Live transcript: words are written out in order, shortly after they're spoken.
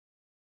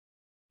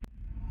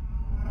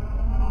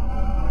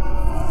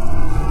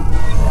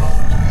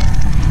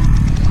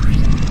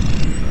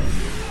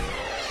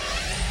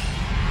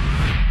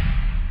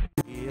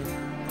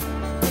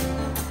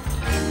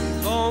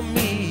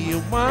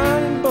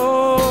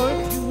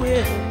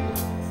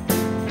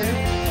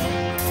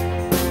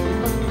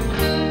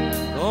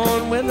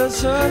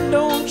sun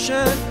don't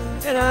shine,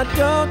 and I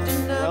don't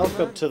deny.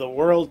 Welcome to the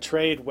World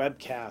Trade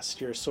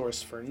Webcast, your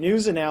source for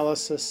news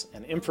analysis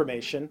and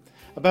information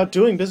about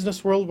doing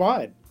business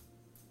worldwide.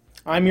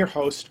 I'm your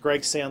host,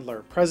 Greg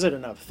Sandler,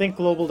 president of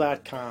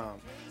ThinkGlobal.com,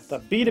 the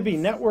B2B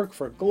network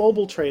for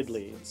global trade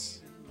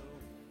leads.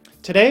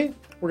 Today,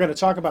 we're going to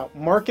talk about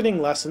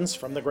marketing lessons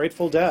from the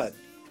Grateful Dead,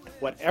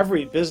 what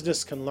every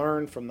business can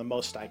learn from the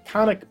most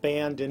iconic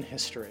band in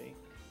history.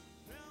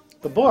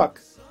 The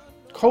book,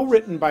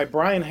 co-written by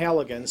Brian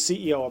Halligan,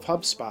 CEO of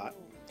HubSpot,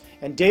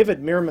 and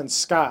David Meerman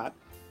Scott,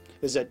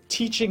 is a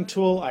teaching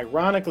tool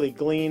ironically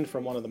gleaned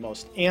from one of the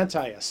most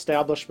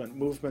anti-establishment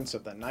movements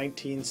of the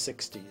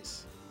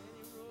 1960s.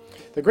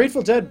 The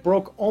Grateful Dead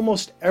broke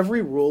almost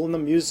every rule in the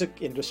music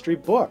industry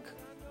book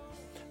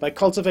by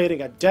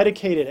cultivating a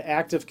dedicated,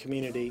 active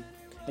community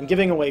and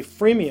giving away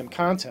freemium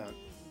content.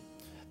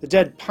 The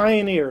Dead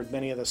pioneered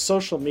many of the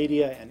social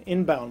media and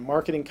inbound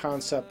marketing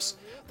concepts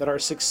that are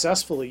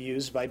successfully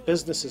used by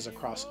businesses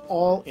across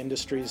all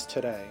industries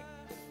today.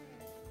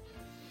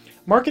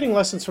 Marketing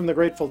Lessons from the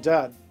Grateful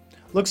Dead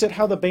looks at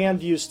how the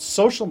band used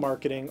social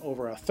marketing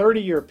over a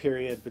 30-year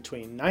period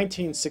between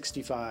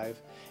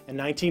 1965 and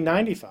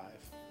 1995.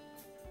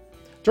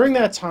 During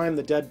that time,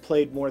 the Dead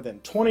played more than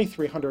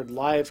 2,300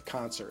 live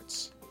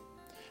concerts,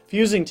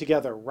 fusing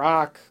together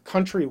rock,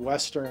 country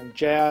western,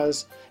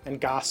 jazz,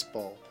 and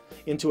gospel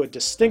into a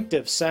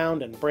distinctive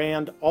sound and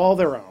brand all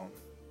their own.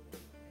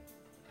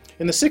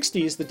 In the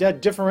 60s, the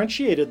Dead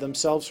differentiated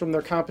themselves from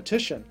their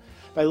competition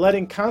by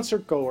letting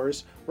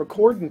concertgoers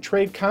record and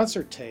trade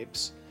concert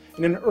tapes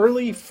in an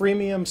early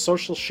freemium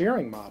social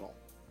sharing model.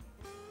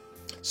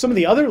 Some of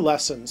the other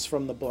lessons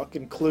from the book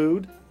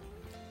include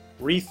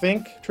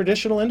rethink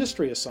traditional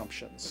industry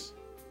assumptions,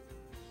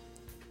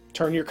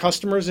 turn your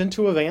customers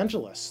into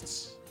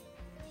evangelists,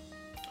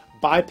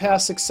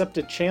 bypass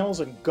accepted channels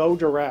and go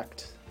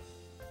direct,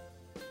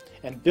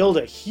 and build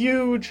a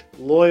huge,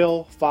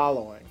 loyal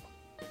following.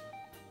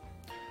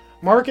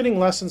 Marketing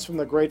Lessons from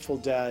the Grateful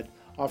Dead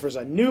offers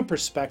a new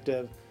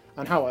perspective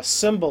on how a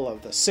symbol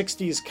of the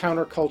 60s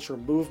counterculture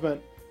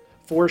movement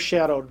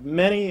foreshadowed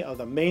many of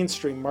the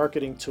mainstream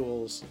marketing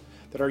tools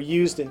that are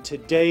used in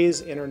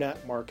today's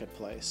internet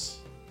marketplace.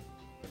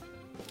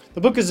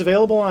 The book is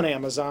available on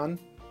Amazon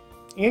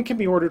and can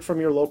be ordered from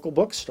your local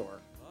bookstore.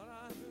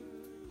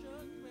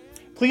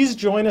 Please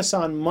join us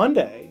on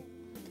Monday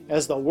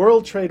as the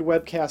World Trade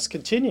Webcast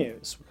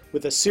continues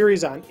with a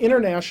series on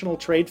international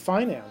trade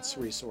finance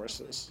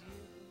resources.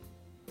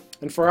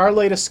 And for our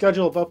latest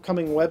schedule of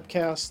upcoming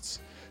webcasts,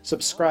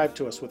 subscribe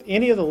to us with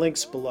any of the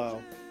links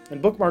below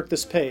and bookmark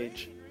this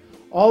page.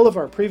 All of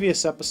our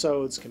previous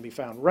episodes can be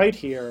found right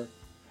here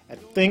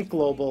at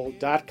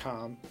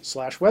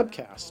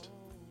thinkglobal.com/webcast.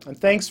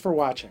 And thanks for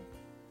watching.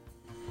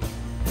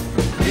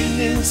 Wind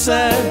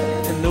inside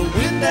and the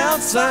wind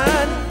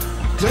outside,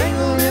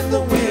 tangle in the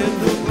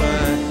window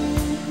blind.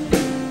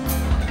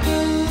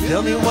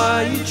 Tell me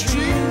why you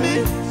treat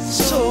me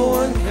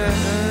so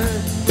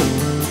unkind.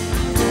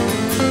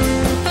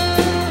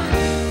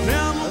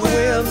 Now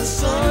where the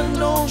sun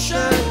don't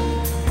shine,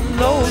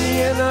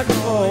 lonely and I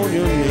call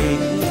your name.